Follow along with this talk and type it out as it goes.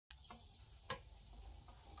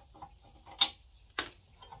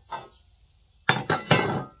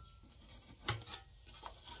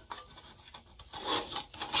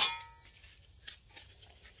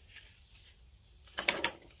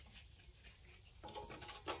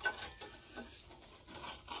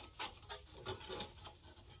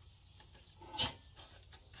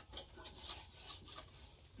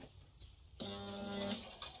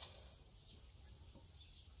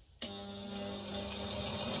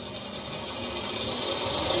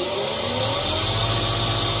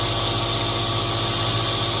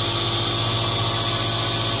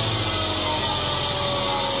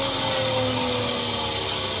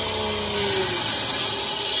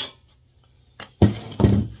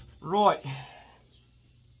Right.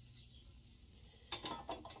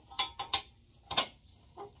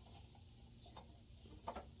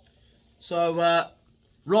 So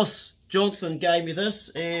Ross Johnson gave me this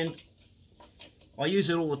and I use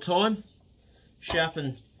it all the time.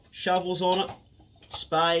 Sharpen shovels on it,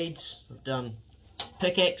 spades, I've done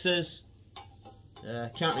pickaxes,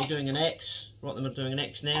 currently doing an axe, right, I'm doing an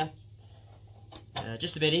axe now.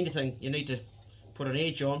 Just about anything you need to put an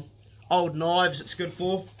edge on. Old knives it's good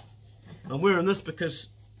for. I'm wearing this because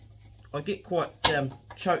I get quite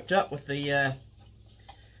choked up with the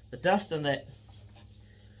dust and that.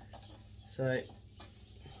 So I'm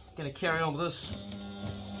going to carry on with this.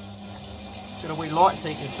 Got a wee light so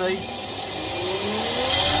you can see.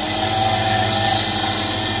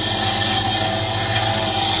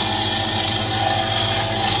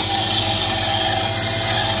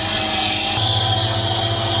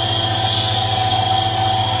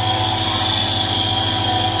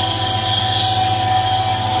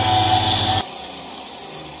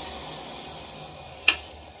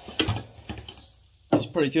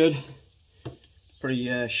 Pretty good,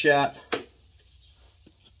 pretty sharp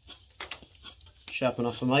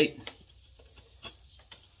enough for meat.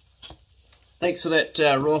 Thanks for that,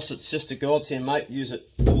 Ross. It's just a godsend, mate. Use it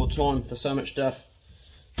all the time for so much stuff.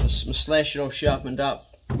 Just slash it all sharpened up,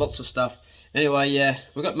 lots of stuff. Anyway,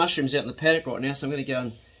 we've got mushrooms out in the paddock right now, so I'm going to go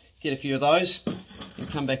and get a few of those and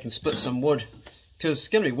come back and split some wood because it's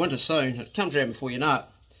going to be winter soon. It comes around before you know it.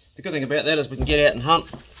 The good thing about that is we can get out and hunt.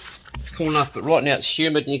 It's cool enough, but right now it's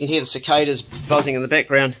humid and you can hear the cicadas buzzing in the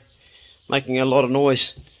background, making a lot of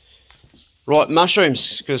noise. Right,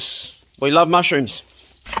 mushrooms, because we love mushrooms.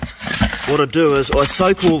 What I do is I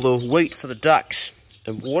soak all the wheat for the ducks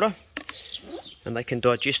in water and they can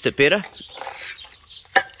digest it better.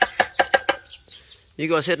 You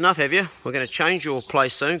guys had enough, have you? We're going to change your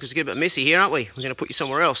place soon because it's getting a bit messy here, aren't we? We're going to put you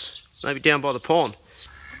somewhere else, maybe down by the pond.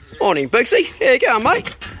 Morning, Bigsy. How you going,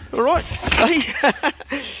 mate? All right? Hey.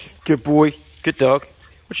 Good boy, good dog.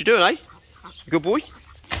 What you doing, eh? Good boy?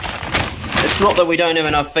 It's not that we don't have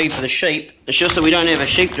enough feed for the sheep, it's just that we don't have a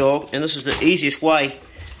sheepdog, and this is the easiest way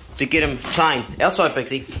to get him tame. Outside,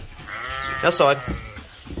 Bigsy. Outside.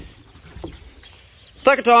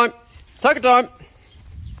 Take a time. Take a time.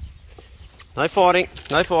 No fighting,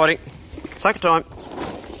 no fighting. Take a time.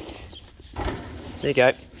 There you go.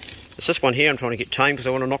 It's this one here I'm trying to get tame because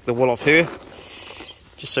I want to knock the wool off her.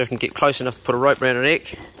 Just so I can get close enough to put a rope around her neck.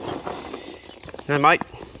 No, mate.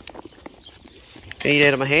 Eat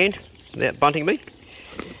out of my hand without bunting me.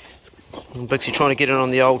 And Bixie trying to get in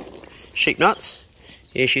on the old sheep nuts.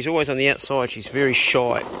 Yeah, she's always on the outside. She's very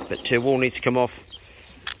shy, but her wool needs to come off.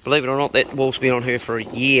 Believe it or not, that wool's been on her for a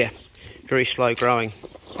year. Very slow growing.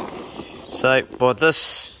 So by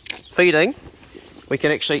this feeding, we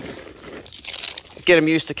can actually get them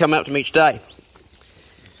used to coming up to me each day.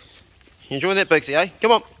 You enjoying that, Bigsy, eh?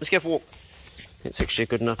 Come on, let's go for a walk. It's actually a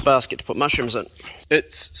good enough basket to put mushrooms in.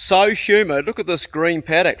 It's so humid. Look at this green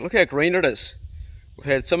paddock. Look how green it is. We've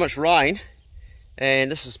had so much rain, and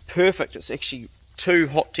this is perfect. It's actually too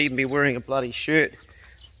hot to even be wearing a bloody shirt.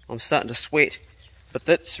 I'm starting to sweat, but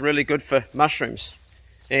that's really good for mushrooms.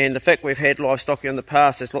 And the fact we've had livestock here in the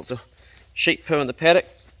past, there's lots of sheep poo in the paddock,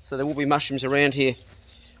 so there will be mushrooms around here.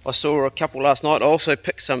 I saw a couple last night. I also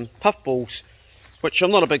picked some puffballs, which I'm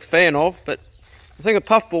not a big fan of, but the thing with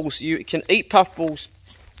puffballs, you can eat puffballs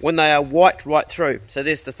when they are white right through. So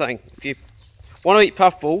there's the thing. If you want to eat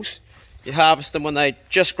puffballs, you harvest them when they're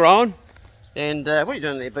just grown. And what are you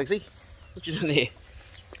doing there, Bigsy? What are you doing there?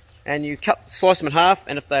 And you slice them in half,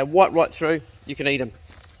 and if they're white right through, you can eat them.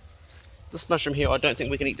 This mushroom here, I don't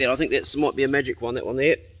think we can eat that. I think that might be a magic one, that one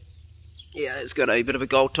there. Yeah, it's got a bit of a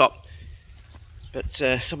gold top.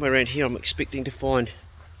 But somewhere around here I'm expecting to find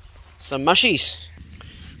some mushies.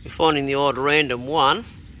 We're finding the odd random one,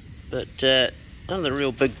 but none of the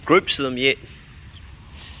real big groups of them yet.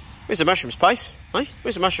 Where's the mushrooms, Pace? Hey,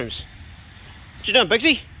 where's the mushrooms? What you doing,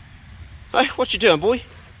 Bigsy? Hey, what you doing, boy?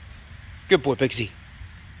 Good boy, Bigsy.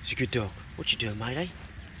 He's a good dog. What you doing, mate, eh?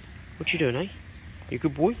 What you doing, eh? You a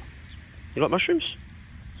good boy? You like mushrooms?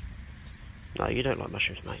 No, you don't like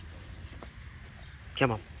mushrooms, mate. Come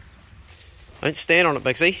on. Don't stand on it,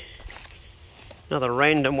 Bigsy. Another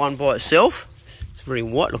random one by itself. It's a very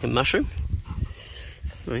white looking mushroom.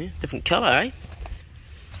 Oh yeah, different colour, eh?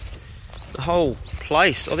 The whole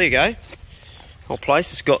place, oh there you go. The whole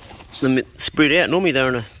place has got them spread out. Normally they're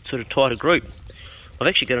in a sort of tighter group. I've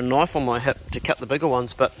actually got a knife on my hip to cut the bigger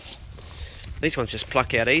ones, but these ones just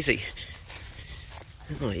pluck out easy.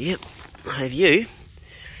 Oh yep, I have you.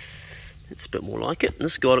 It's a bit more like it. And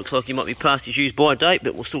this guy looks like he might be past his use by date,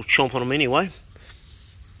 but we'll still chomp on him anyway.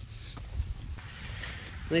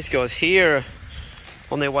 These guys here are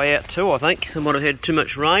on their way out too, I think. They might have had too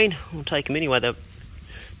much rain. I'll take them anyway. They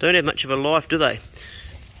don't have much of a life, do they?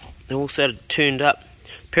 They're all sort of turned up.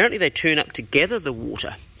 Apparently they turn up to gather the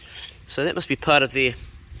water. So that must be part of their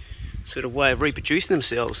sort of way of reproducing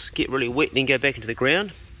themselves. Get really wet and then go back into the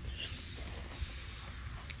ground.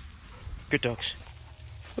 Good dogs.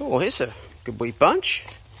 Oh, here's a good wee bunch.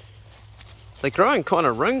 They grow in kind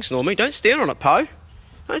of rings normally. Don't stand on it, Poe.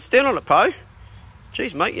 Don't stand on it, Poe.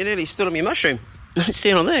 Jeez, mate, you nearly stood on your mushroom. Don't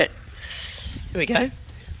stand on that. There we go.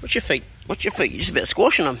 Watch your feet. Watch your feet. You're just about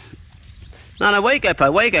squashing them. No, where you go, Poe?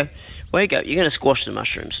 Where you go? Where you go? You're going to squash the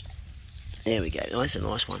mushrooms. There we go. That's a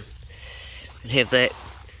nice one. And have that.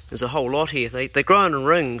 There's a whole lot here. They grow in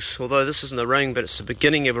rings, although this isn't a ring, but it's the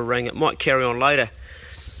beginning of a ring. It might carry on later.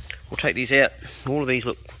 We'll take these out. All of these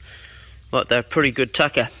look like they're a pretty good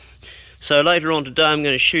tucker. So later on today I'm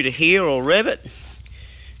going to shoot a hare or a rabbit,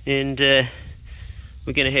 and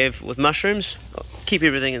we're going to have with mushrooms. I'll keep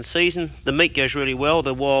everything in season. The meat goes really well,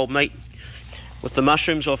 the wild meat with the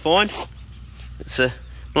mushrooms, I find. It's a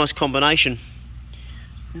nice combination.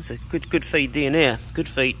 It's a good feed there now, good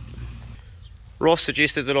feed. Ross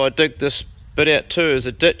suggested that I dig this bit out too as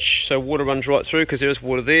a ditch so water runs right through, because there is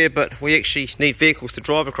water there, but we actually need vehicles to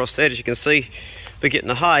drive across that. As you can see, we're getting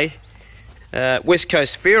the hay. West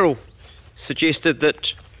Coast Feral suggested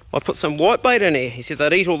that I put some whitebait in there. He said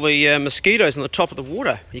they'd eat all the mosquitoes on the top of the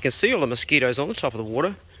water. You can see all the mosquitoes on the top of the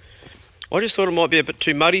water. I just thought it might be a bit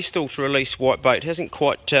too muddy still to release whitebait. It hasn't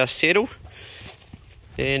quite settled,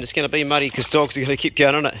 and it's going to be muddy because dogs are going to keep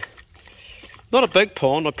going in it. Not a big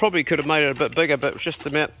pond. I probably could have made it a bit bigger, but it was just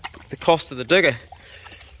the cost of the digger.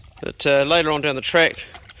 But later on down the track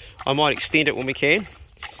I might extend it when we can,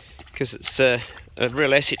 because it's a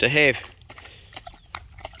real asset to have.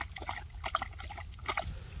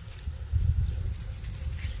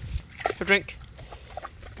 A drink.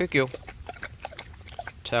 Good girl.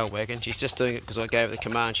 Tail wagging. She's just doing it because I gave her the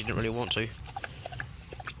command. She didn't really want to.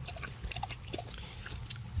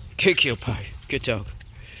 Good girl, Poe. Good dog.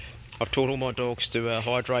 I've taught all my dogs to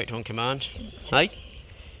hydrate on command. Hey?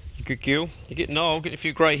 You good girl. You're getting old, getting a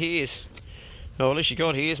few grey hairs. Oh, at least you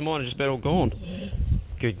got hairs. Mine are just about all gone.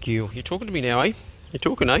 Good girl. You're talking to me now, eh? You're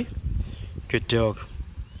talking, eh? Good dog.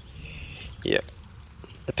 Yep.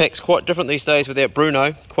 The pack's quite different these days without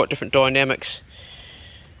Bruno. Quite different dynamics.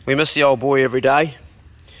 We miss the old boy every day.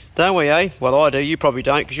 Don't we, eh? Well, I do. You probably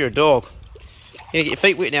don't, because you're a dog. You're going to get your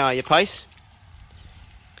feet wet now, are you, Pace?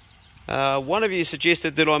 One of you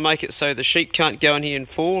suggested that I make it so the sheep can't go in here and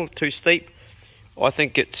fall too steep. I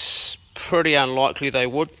think it's pretty unlikely they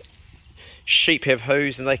would. Sheep have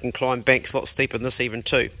hooves and they can climb banks a lot steeper than this even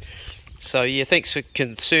too. So yeah, thanks for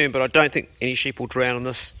concern, but I don't think any sheep will drown on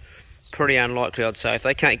this. Pretty unlikely, I'd say. If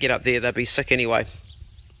they can't get up there, they'll be sick anyway.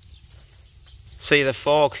 See the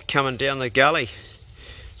fog coming down the gully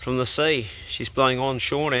from the sea. She's blowing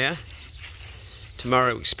onshore now.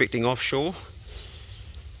 Tomorrow we're expecting offshore.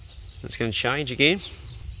 It's going to change again.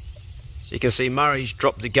 You can see Murray's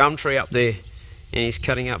dropped the gum tree up there and he's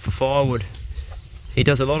cutting up for firewood. He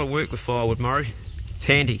does a lot of work with firewood, Murray. It's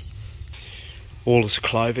handy. All this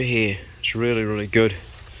clover here. It's really, really good.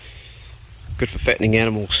 Good for fattening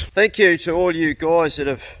animals. Thank you to all you guys that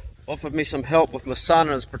have offered me some help with my son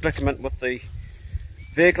and his predicament with the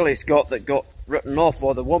vehicle he's got that got written off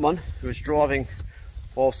by the woman who was driving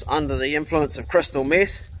whilst under the influence of crystal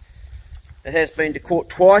meth. It has been to court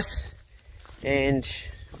twice, and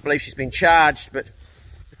I believe she's been charged, but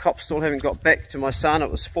the cops still haven't got back to my son.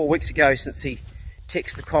 It was 4 weeks ago since he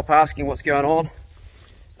texted the cop asking what's going on.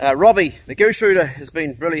 Robbie, the goose rooter, has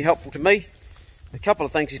been really helpful to me. A couple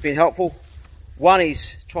of things he's been helpful. One,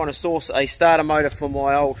 he's trying to source a starter motor for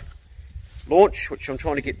my old launch, which I'm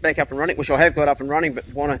trying to get back up and running, which I have got up and running,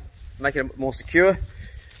 but want to make it a bit more secure.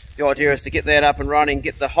 The idea is to get that up and running,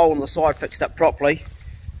 get the hole in the side fixed up properly,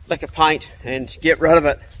 lick a paint and get rid of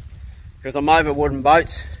it, because I'm over wooden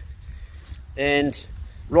boats. And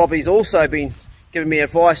Robbie's also been giving me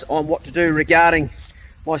advice on what to do regarding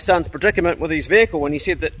my son's predicament with his vehicle, and he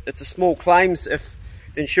said that it's a small claims if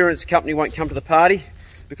the insurance company won't come to the party.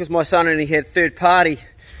 Because my son only had third party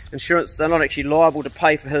insurance, they're not actually liable to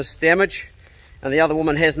pay for his damage, and the other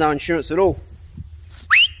woman has no insurance at all.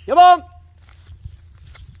 Come on!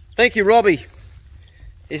 Thank you, Robbie.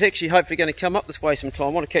 He's actually hopefully going to come up this way sometime.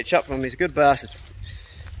 I want to catch up with him. He's a good bastard.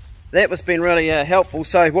 That has been really helpful.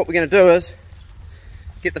 So what we're going to do is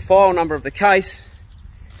get the file number of the case,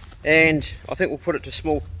 and I think we'll put it to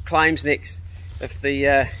small claims next if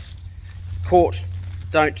the court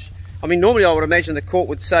don't. I mean, normally I would imagine the court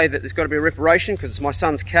would say that there's got to be a reparation because it's my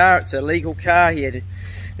son's car. It's a legal car. He had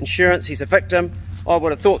insurance. He's a victim. I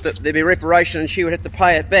would have thought that there'd be reparation and she would have to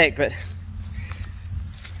pay it back, but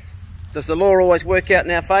does the law always work out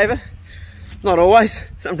in our favour? Not always,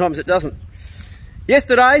 sometimes it doesn't.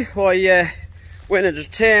 Yesterday I went into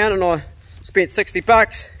town and I spent 60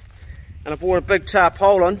 bucks and I bought a big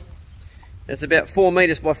tarpaulin. It's about 4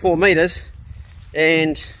 metres by 4 metres,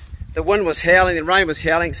 and the wind was howling, the rain was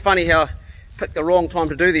howling. It's funny how I picked the wrong time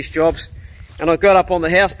to do these jobs, and I got up on the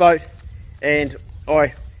houseboat and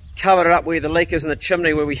I covered it up where the leak is in the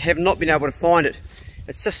chimney, where we have not been able to find it.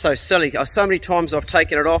 It's just so silly. So many times I've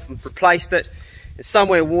taken it off and replaced it, and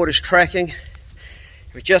somewhere water's tracking.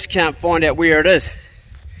 We just can't find out where it is.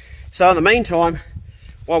 So in the meantime,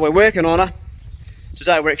 while we're working on her,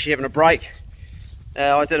 today we're actually having a break.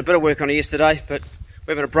 I did a bit of work on it yesterday, but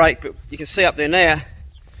we're having a break. But you can see up there now,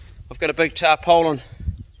 I've got a big tarpaulin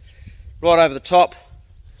right over the top,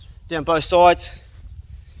 down both sides,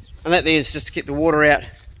 and that there is just to keep the water out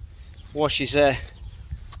while she's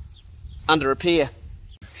under repair.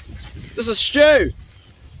 This is Stu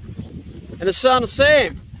and his son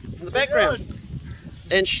Sam in the background.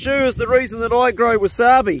 And Stu is the reason that I grow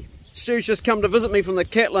wasabi. Stu's just come to visit me from the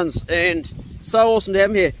Catlins, and so awesome to have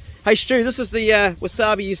him here. Hey Stu, this is the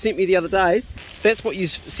wasabi you sent me the other day. That's what you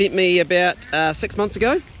sent me about 6 months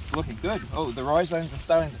ago. It's looking good. Oh, the rhizomes are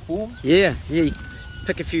starting to form. Yeah, you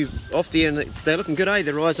pick a few off there and they're looking good, eh?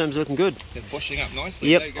 The rhizomes are looking good. They're bushing up nicely.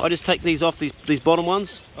 Yep, I just take these off, these bottom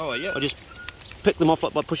ones. Oh yeah. I just pick them off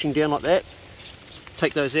like by pushing down like that.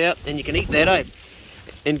 Take those out and you can eat that, eh?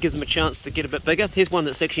 And gives them a chance to get a bit bigger. Here's one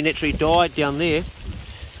that's actually naturally died down there,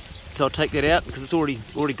 so I'll take that out because it's already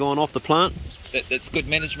gone off the plant. That's good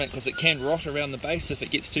management, because it can rot around the base if it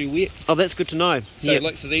gets too wet. Oh, that's good to know. So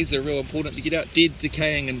yep. So these are real important to get out, dead,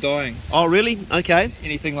 decaying and dying. Oh really? Okay.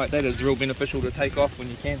 Anything like that is real beneficial to take off when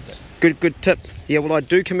you can. Good tip. Yeah, well I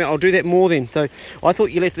do come out, I'll do that more then. So I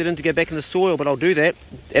thought you left it in to go back in the soil, but I'll do that,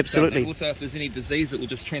 absolutely. And also if there's any disease, it will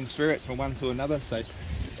just transfer it from one to another, so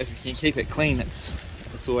if you can keep it clean, it's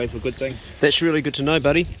always a good thing. That's really good to know,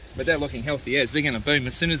 buddy. But they're looking healthy as they're going to boom.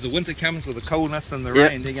 As soon as the winter comes with the coldness and the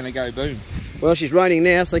rain, they're going to go boom. Well, she's raining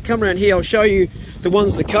now, so come around here, I'll show you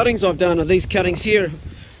the cuttings I've done. Are these cuttings here.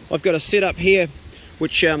 I've got a setup here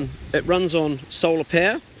which it runs on solar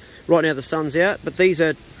power. Right now the sun's out, but these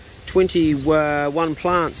are 21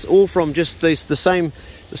 plants, all from just the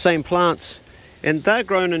same plants, and they're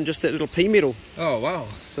grown in just that little pea metal. Oh wow.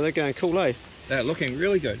 So they're going cool, eh? They're looking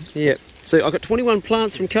really good. Yeah. So I've got 21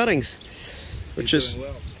 plants from cuttings, which is,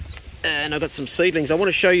 well. And I've got some seedlings. I want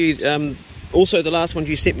to show you also the last ones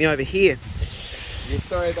you sent me over here. Yeah,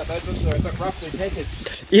 sorry about those ones, they're a bit roughly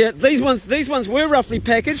packaged. Yeah, these ones were roughly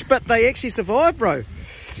packaged, but they actually survived, bro.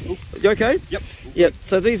 You okay? Yep. Yep.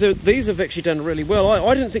 So these have actually done really well.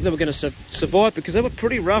 I didn't think they were going to survive because they were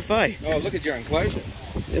pretty rough, eh? Oh, look at your enclosure.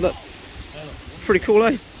 They look pretty cool,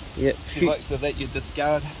 eh? Yeah. So that you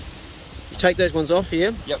discard. You take those ones off,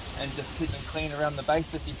 yeah? Yep, and just keep them clean around the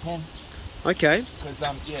base if you can. Okay. Because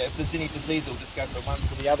yeah, if there's any disease, it'll just go from one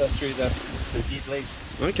to the other through the dead leaves.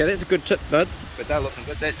 Okay, that's a good tip, bud. But they're looking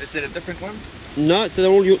good. Is that a different one? No, they're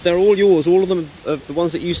all yours. All of them are the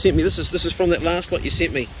ones that you sent me. This is from that last lot you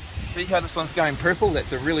sent me. See how this one's going purple?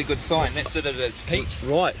 That's a really good sign. That's it at its peak.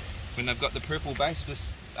 Right. When they've got the purple base,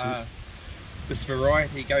 this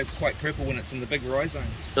variety goes quite purple when it's in the big rhizome.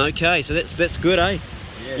 Okay, so that's good, eh?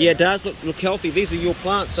 Yeah, it does look healthy. These are your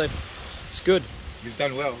plants, so it's good. You've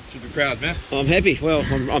done well. You should be proud, man. I'm happy. Well,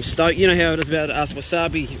 I'm stoked. You know how it is about us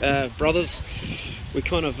wasabi brothers. We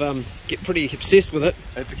kind of get pretty obsessed with it.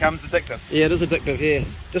 It becomes addictive. Yeah, it is addictive, yeah.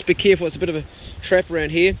 Just be careful, it's a bit of a trap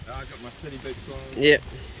around here. Oh, I've got my city boots on. Yeah.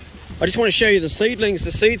 I just want to show you the seedlings.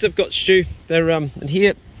 The seeds I've got, Stu, they're in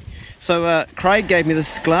here. So Craig gave me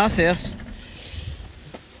this glass house.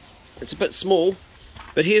 It's a bit small,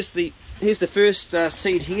 but here's the first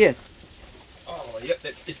seed here. Oh, yep,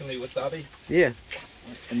 that's definitely wasabi. Yeah.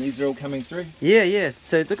 And these are all coming through? Yeah.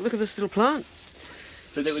 So look at this little plant.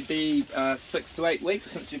 So that would be 6 to 8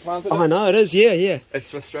 weeks since you planted it? I know, it is, yeah.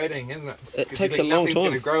 It's frustrating, isn't it? It takes a long time. Nothing's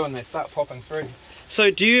going to grow and they start popping through.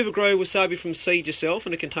 So do you ever grow wasabi from seed yourself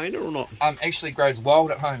in a container or not? Actually grows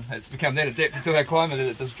wild at home. It's become that adapted to our climate that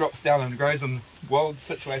it just drops down and grows in wild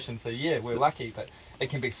situations. So yeah, we're lucky, but it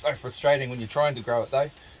can be so frustrating when you're trying to grow it though.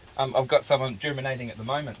 I've got some germinating at the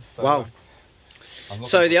moment. So, wow.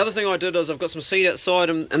 So the other thing I did is I've got some seed outside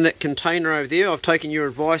in that container over there. I've taken your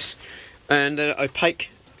advice, and an opaque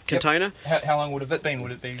container. Yep. How long would have it been?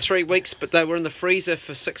 Would it be 3 weeks? But they were in the freezer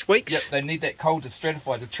for 6 weeks. Yep, they need that cold to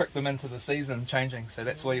stratify to trick them into the season changing. So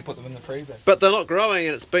that's why you put them in the freezer. But they're not growing,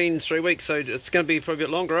 and it's been 3 weeks, so it's going to be probably a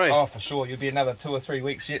bit longer, eh? Oh, for sure. You'll be another 2 or 3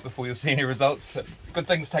 weeks yet before you'll see any results. Good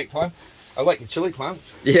things take time. I like the chili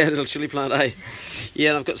plants. Yeah, little chili plant, eh? Yeah,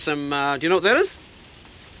 and I've got some, do you know what that is?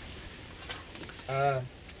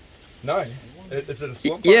 No. Is it a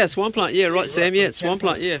swamp plant? Yeah, swamp plant, yeah, right, Yeah, Sam, right, yeah, it's swamp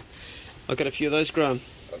plant, yeah. I've got a few of those grown.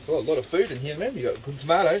 That's a lot of food in here, man. You got good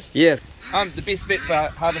tomatoes. Yeah. The best bet for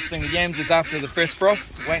harvesting the yams is after the first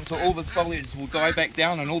frost. Wait until all this foliage will die back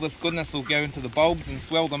down and all this goodness will go into the bulbs and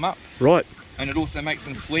swell them up. Right. And it also makes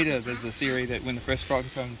them sweeter. There's a theory that when the first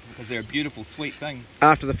frost comes, because they're a beautiful sweet thing.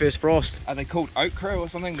 After the first frost. Are they called okra or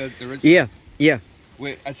something? Yeah, yeah.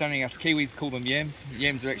 It's only us Kiwis call them yams.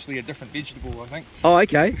 Yams are actually a different vegetable, I think. Oh,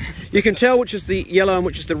 okay. You can tell which is the yellow and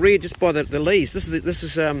which is the red just by the leaves. This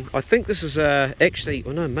is I think this is actually,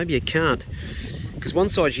 oh no, maybe you can't, because one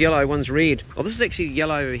side's yellow, one's red. Oh, this is actually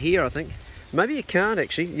yellow over here, I think. Maybe you can't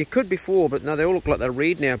actually. You could before, but no, they all look like they're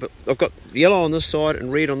red now. But I've got yellow on this side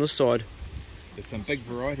and red on this side. There's some big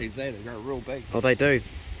varieties there. They grow real big. Oh, they do.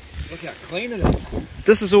 Look how clean it is.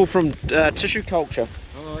 This is all from tissue culture.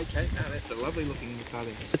 Oh, okay. No, that's a lovely looking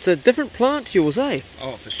masada. It's a different plant to yours, eh?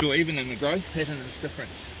 Oh, for sure. Even in the growth pattern, it's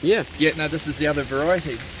different. Yeah. Yeah, no, this is the other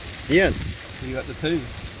variety. Yeah. So you got the two.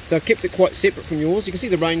 So I kept it quite separate from yours. You can see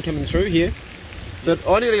the rain coming through here. But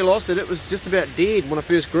I nearly lost it. It was just about dead when I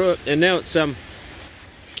first grew it. And now it's,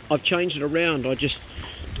 I've changed it around.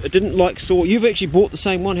 It didn't like soil. You've actually bought the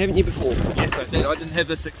same one, haven't you, before? Yes, I did. I didn't have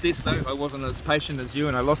the success though. I wasn't as patient as you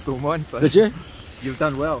and I lost all mine. So did you? You've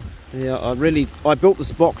done well. Yeah, I built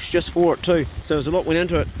this box just for it too. So there's a lot went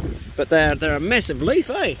into it. But they're a massive leaf,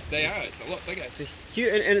 eh? They are. It's a lot bigger. It's a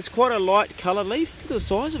huge, and it's quite a light coloured leaf. Look at the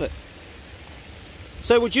size of it.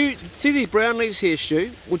 So would you, see these brown leaves here,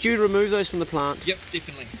 Stu? Would you remove those from the plant? Yep,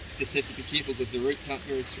 definitely. Just have to be careful because the roots aren't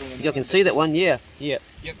very strong enough. You can see that one, yeah. Yeah.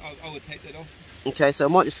 Yep, I would take that off. Okay, so I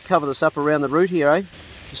might just cover this up around the root here, eh?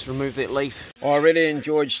 Just remove that leaf. I really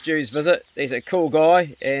enjoyed Stu's visit. He's a cool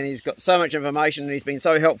guy and he's got so much information and he's been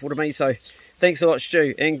so helpful to me. So thanks a lot,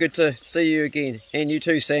 Stu, and good to see you again. And you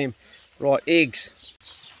too, Sam. Right, eggs.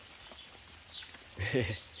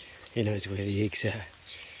 He knows where the eggs are.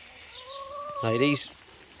 Ladies,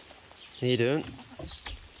 how you doing?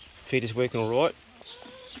 Feeder's working all right?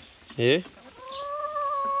 Yeah?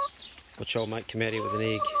 Watch old mate come out here with an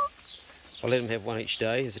egg. I'll let him have one each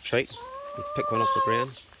day as a treat. He'll pick one off the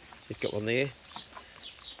ground. He's got one there.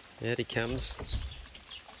 Out he comes.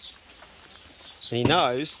 And he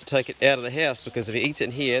knows to take it out of the house because if he eats it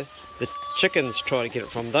in here, the chickens try to get it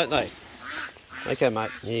from him, don't they? Okay, mate.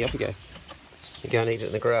 Yeah, off you go. You go and eat it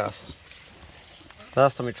in the grass.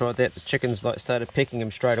 Last time we tried that, the chickens started pecking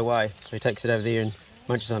him straight away. So he takes it over there and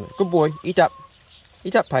munches on it. Good boy. Eat up.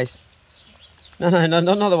 Eat up, Pace. No, not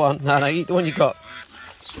another one. No, eat the one you got.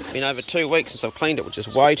 It's been over 2 weeks since I've cleaned it, which is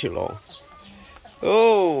way too long.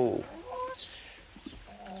 Oh!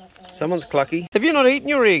 Someone's clucky. Have you not eaten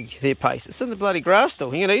your egg there, Pace? It's in the bloody grass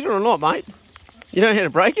still. You gonna eat it or not, mate? You don't know how to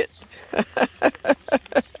break it?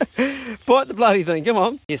 Bite the bloody thing, come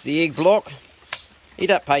on. Here's the egg block. Eat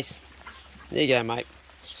up, Pace. There you go, mate.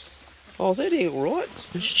 Oh, is that egg alright?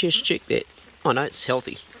 Let's just check that. Oh no, it's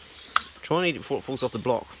healthy. Try and eat it before it falls off the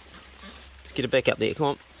block. Let's get it back up there, come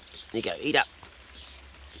on. There you go, eat up.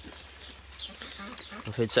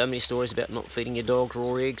 I've heard so many stories about not feeding your dog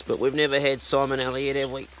raw eggs, but we've never had salmonella yet, have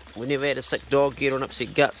we? We've never had a sick dog get on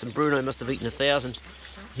upset guts, and Bruno must have eaten 1,000.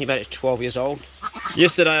 He made it 12 years old.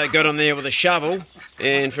 Yesterday I got on there with a shovel,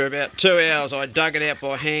 and for about 2 hours I dug it out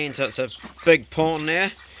by hand, so it's a big pond now.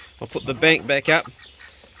 I'll put the bank back up.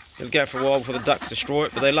 It'll go for a while before the ducks destroy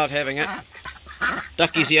it, but they love having it.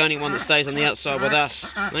 Ducky's the only one that stays on the outside with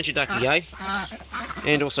us. Aren't you, Ducky, eh?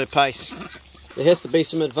 And also Pace. There has to be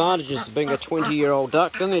some advantages to being a 20-year-old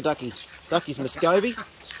duck, doesn't there, Ducky? Ducky's Muscovy.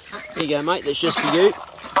 Here you go, mate, that's just for you.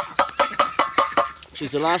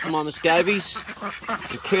 She's the last of my Muscovies.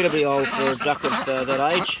 Incredibly old for a duck of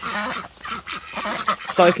that age.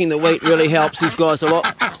 Soaking the wheat really helps these guys a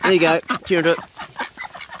lot. There you go, cheer into it.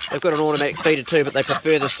 They've got an automatic feeder too, but they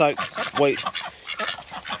prefer the soaked wheat.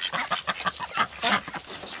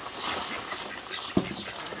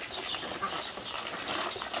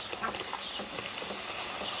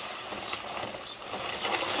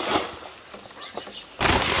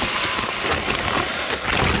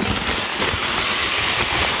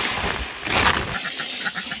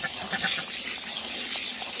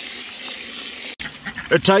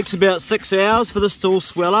 It takes about 6 hours for this to all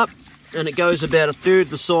swell up, and it goes about 1/3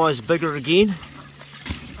 the size bigger again.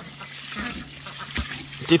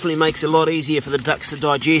 It definitely makes it a lot easier for the ducks to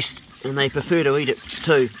digest, and they prefer to eat it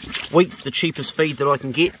too. Wheat's the cheapest feed that I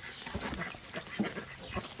can get.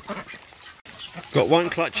 Got one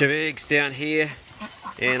clutch of eggs down here,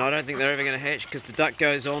 and I don't think they're ever going to hatch because the duck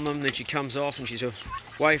goes on them, then she comes off and she's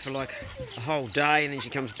away for like a whole day, and then she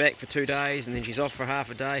comes back for 2 days, and then she's off for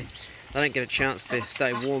half a day. They don't get a chance to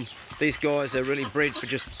stay warm. These guys are really bred for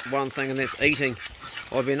just one thing, and that's eating.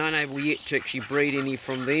 I've been unable yet to actually breed any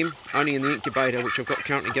from them, only in the incubator, which I've got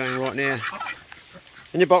currently going right now.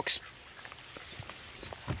 In your box.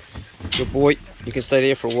 Good boy, you can stay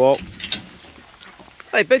there for a while.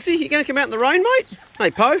 Hey Bigsy, you going to come out in the rain, mate?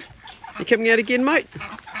 Hey Poe, you coming out again, mate?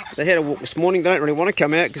 They had a walk this morning. They don't really want to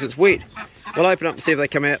come out because it's wet. We'll open up and see if they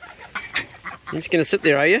come out. You're just going to sit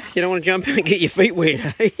there, are you? You don't want to jump in and get your feet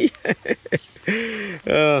wet, eh?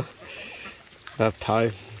 Oh,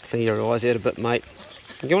 Poe, clean your eyes out a bit, mate.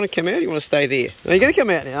 You want to come out or you want to stay there? No, you're going to come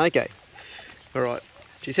out now, okay. Alright,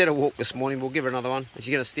 she's had a walk this morning. We'll give her another one. She's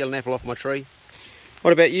going to steal an apple off my tree.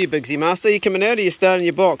 What about you, Bigsy Master? Are you coming out or are you staying in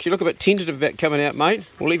your box? You look a bit tentative about coming out, mate.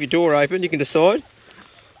 We'll leave your door open. You can decide.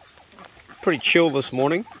 Pretty chill this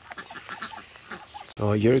morning.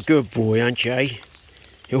 Oh, you're a good boy, aren't you?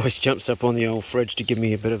 He always jumps up on the old fridge to give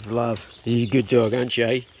me a bit of love. You're a good dog, aren't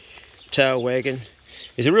you? Tail wagging.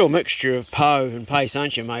 There's a real mixture of Poe and pace,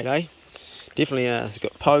 aren't you, mate, eh? Definitely it's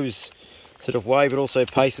got Poe's sort of way, but also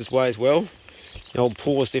Pace's way as well. The old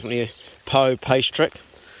paw's definitely a Poe pace trick.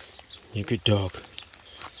 You're a good dog.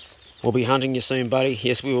 We'll be hunting you soon, buddy.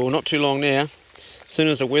 Yes, we will. Not too long now. As soon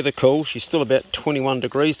as the weather cools, she's still about 21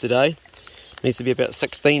 degrees today. Needs to be about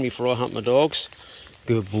 16 before I hunt my dogs.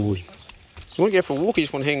 Good boy. You want to go for a walk, you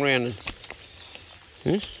just want to hang around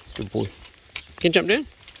and... Good boy. Can you jump down?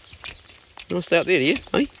 You want to stay up there, do you?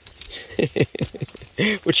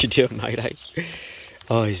 Eh? What you doing, mate, eh?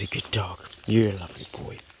 Oh, he's a good dog. You're a lovely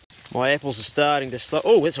boy. My apples are starting to slow.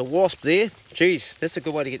 Oh, there's a wasp there. Jeez, that's a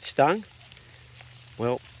good way to get stung.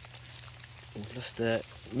 Well, we'll just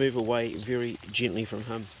move away very gently from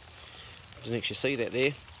him. Didn't actually see that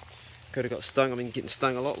there. Could have got stung. I've been getting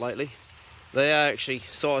stung a lot lately. They are actually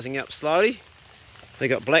sizing up slowly. They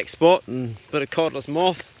got black spot and a bit of codless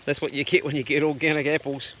moth. That's what you get when you get organic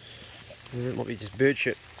apples. It might be just bird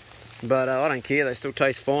shit, but I don't care. They still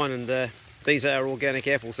taste fine, and these are organic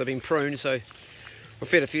apples. They've been pruned, so we've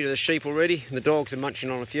fed a few to the sheep already, and the dogs are munching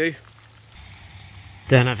on a few.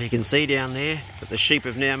 Don't know if you can see down there, but the sheep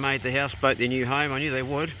have now made the houseboat their new home. I knew they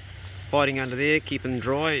would. Hiding under there, keeping them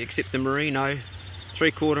dry, except the merino.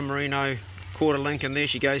 3/4 merino, quarter link, and there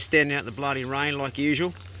she goes, standing out in the bloody rain like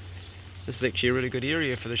usual. This is actually a really good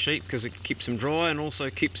area for the sheep because it keeps them dry and also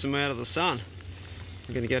keeps them out of the sun.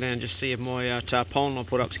 I'm going to go down and just see if my tarpaulin I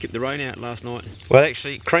put up kept the rain out last night. Well,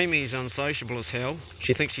 actually, Creamy's unsociable as hell.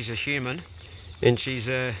 She thinks she's a human, and she's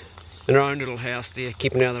in her own little house there,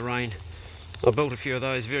 keeping out of the rain. I built a few of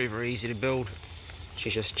those, very, very easy to build.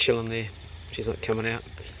 She's just chilling there. She's not coming out.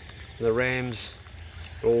 And the rams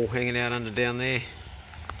are all hanging out under down there.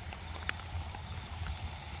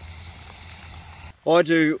 I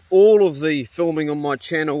do all of the filming on my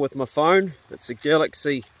channel with my phone. It's a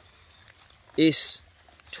Galaxy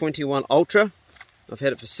S21 Ultra. I've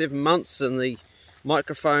had it for 7 months, and the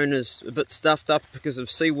microphone is a bit stuffed up because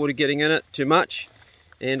of seawater getting in it too much,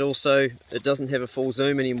 and also it doesn't have a full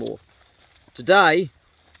zoom anymore. Today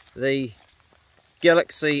the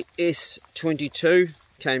Galaxy S22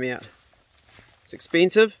 came out. It's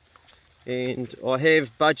expensive and I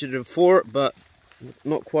have budgeted for it, but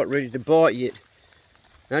not quite ready to buy it yet.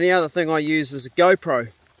 The only other thing I use is a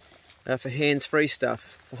GoPro for hands-free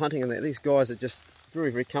stuff, for hunting and that. These guys are just very,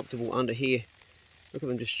 very comfortable under here. Look at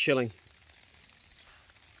them just chilling.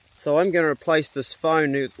 So I'm going to replace this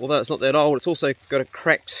phone, although it's not that old. It's also got a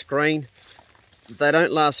cracked screen. They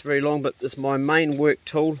don't last very long, but it's my main work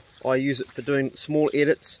tool. I use it for doing small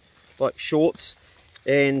edits, like shorts,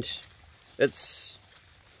 and it's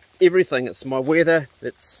everything. It's my weather.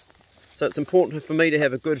 So it's important for me to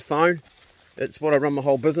have a good phone. It's what I run my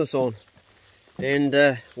whole business on. And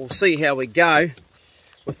we'll see how we go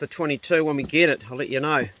with the 22 when we get it. I'll let you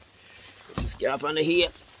know. Let's just go up under here.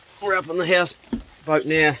 We're up on the houseboat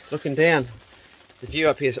now, looking down. The view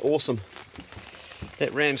up here is awesome.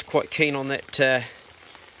 That ram's quite keen on that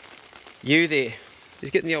ewe there. He's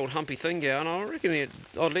getting the old humpy thing going. I reckon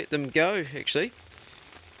I'd let them go, actually.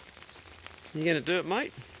 You going to do it,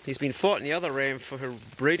 mate? He's been fighting the other ram for her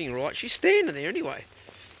breeding right. She's standing there anyway.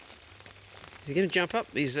 Is he going to jump up?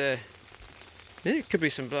 He's yeah, it could be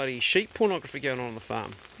some bloody sheep pornography going on the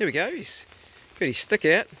farm. Here we go. He's got his stick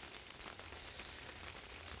out.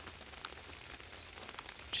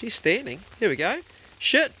 She's standing. Here we go.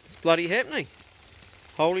 Shit, it's bloody happening.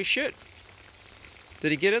 Holy shit.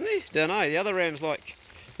 Did he get in there? Don't know. The other ram's like,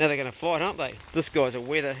 now they're going to fight, aren't they? This guy's a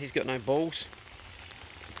weather. He's got no balls.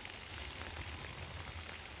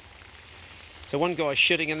 So one guy's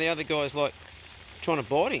shitting and the other guy's like trying to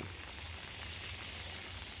bite him.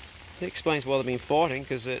 That explains why they've been fighting,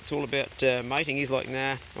 because it's all about mating. He's like,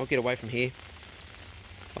 nah, I'll get away from here.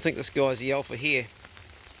 I think this guy's the alpha here.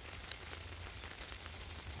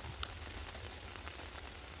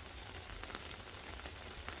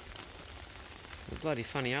 They're bloody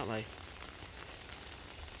funny, aren't they?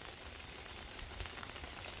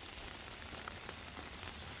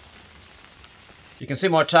 You can see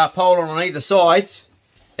my tarpaulin on either sides,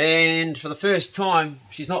 and for the first time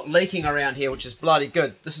she's not leaking around here, which is bloody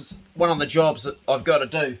good. This is one of the jobs that I've got to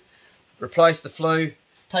do. Replace the flue,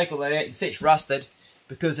 take all that out. You can see it's rusted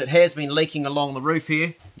because it has been leaking along the roof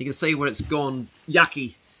here. You can see where it's gone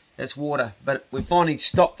yucky, that's water. But we finally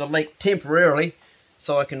stopped the leak temporarily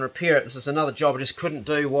so I can repair it. This is another job I just couldn't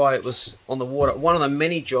do while it was on the water. One of the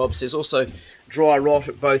many jobs. There's also dry rot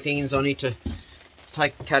at both ends I need to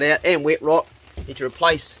cut out, and wet rot. Need to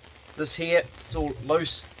replace this here. It's all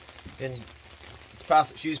loose and it's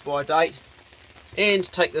past its use by date. And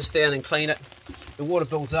take this down and clean it. The water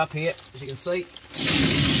builds up here, as you can see.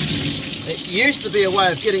 It used to be a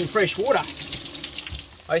way of getting fresh water.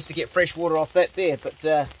 I used to get fresh water off that there,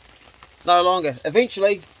 but no longer.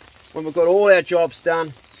 Eventually, when we've got all our jobs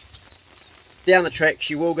done down the track,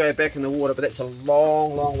 she will go back in the water, but that's a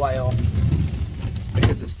long, long way off.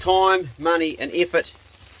 Because it's time, money and effort,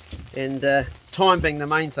 and time being the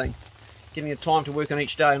main thing. Getting the time to work on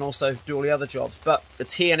each day and also do all the other jobs. But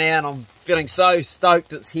it's here now, and I'm feeling so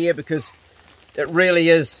stoked it's here because it really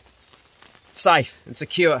is safe and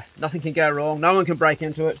secure. Nothing can go wrong, no one can break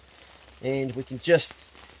into it, and we can just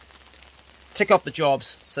tick off the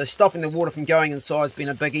jobs. So stopping the water from going inside has been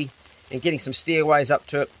a biggie, and getting some stairways up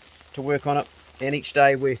to it to work on it. And each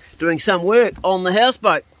day we're doing some work on the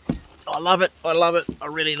houseboat. I love it, I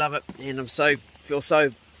really love it, and feel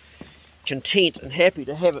so content and happy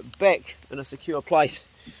to have it back in a secure place.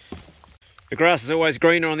 The grass is always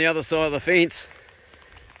greener on the other side of the fence.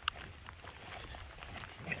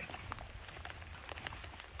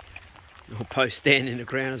 I'll post standing in the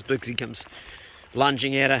ground as Bigsy comes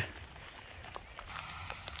lunging at her.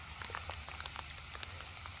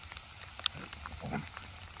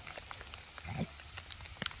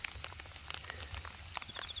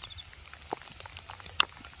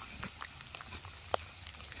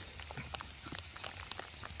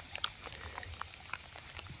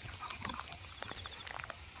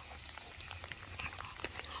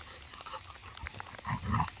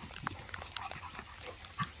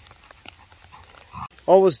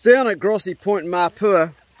 I was down at Grossie Point in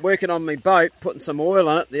Mapua working on my boat, putting some oil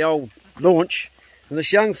on it, the old launch, and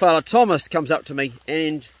this young fella Thomas comes up to me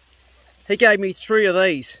and he gave me 3 of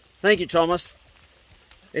these. Thank you, Thomas.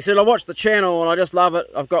 He said, I watch the channel and I just love it.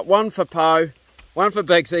 I've got one for Poe, one for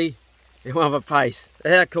Bigsy, and one for Pace.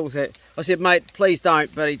 How cool is that? I said, mate, please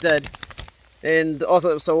don't, but he did. And I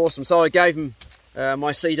thought it was so awesome, so I gave him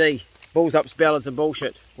my CD, Balls Ups, Ballads and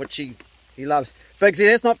Bullshit, which he loves. Bigsy,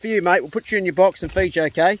 that's not for you, mate. We'll put you in your box and feed you,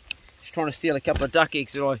 okay? Just trying to steal a couple of duck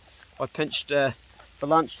eggs that I pinched for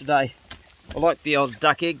lunch today. I like the old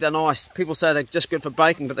duck egg, they're nice. People say they're just good for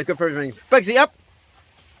baking, but they're good for everything. Bigsy, up!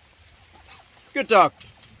 Good dog.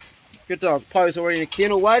 Good dog. Poe's already in a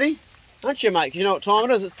kennel waiting. Aren't you, mate? You know what time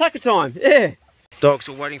it is? It's tucker time. Yeah. Dogs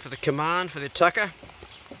are waiting for the command for their tucker.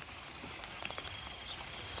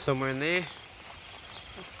 Somewhere in there.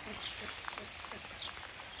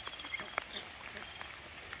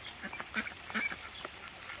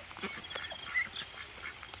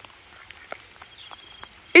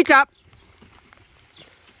 Eat up!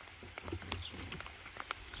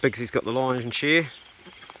 Bigsy's got the lion share.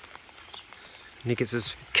 And he gets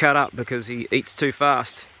his cut up because he eats too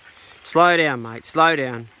fast. Slow down, mate. Slow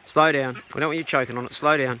down. Slow down. We don't want you choking on it.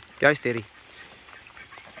 Slow down. Go steady.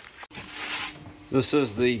 This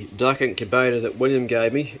is the duck incubator that William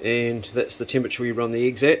gave me, and that's the temperature we run the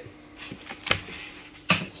eggs at.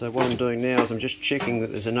 So what I'm doing now is I'm just checking that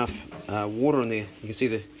there's enough water in there. You can see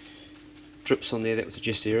the drips on there. That would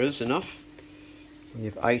suggest there is enough. We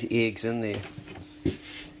have 8 eggs in there,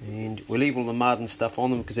 and we leave all the mud and stuff on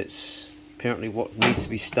them because it's apparently what needs to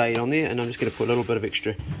be stayed on there. And I'm just going to put a little bit of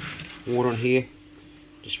extra water on here,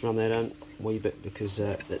 just run that in a wee bit because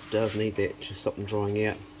it does need that to stop them drying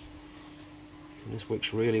out. And this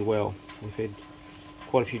works really well. We've had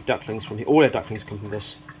quite a few ducklings from here. All our ducklings come from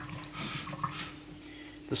this.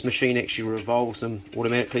 This machine actually revolves them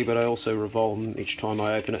automatically, but I also revolve them each time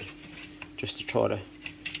I open it, just to try to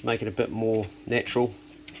make it a bit more natural,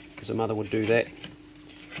 because a mother would do that.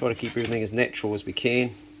 Try to keep everything as natural as we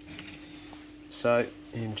can. So,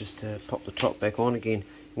 and just to pop the top back on again.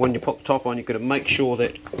 When you pop the top on, you've got to make sure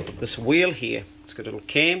that this wheel here, it's got a little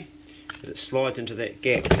cam, that it slides into that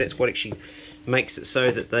gap, because that's what actually makes it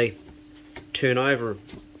so that they turn over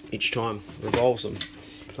each time, revolves them.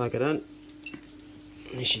 Plug it in.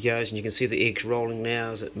 There she goes, and you can see the eggs rolling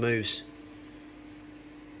now as it moves.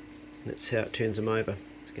 And that's how it turns them over.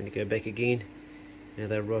 It's going to go back again. Now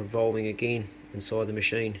they're revolving again inside the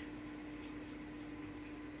machine.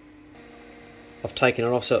 I've taken it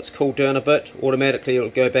off so it's cooled down a bit. Automatically it'll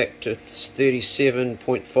go back to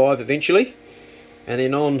 37.5 eventually. And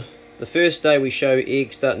then on the first day we show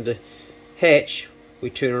eggs starting to hatch, we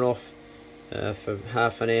turn it off for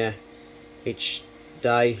half an hour each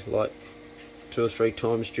day, like 2 or 3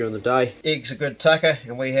 times during the day. Eggs are good tucker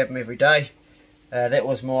and we have them every day. That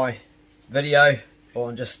was my video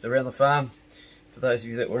on just around the farm. For those of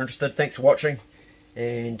you that were interested, thanks for watching,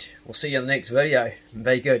 and we'll see you in the next video.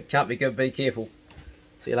 Be good, can't be good, be careful.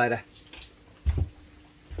 See you later.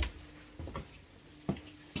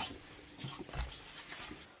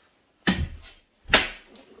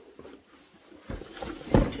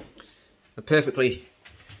 A perfectly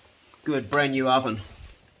good brand new oven,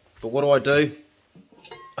 but what do?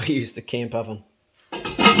 I use the camp oven.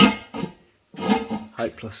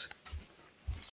 Hopeless.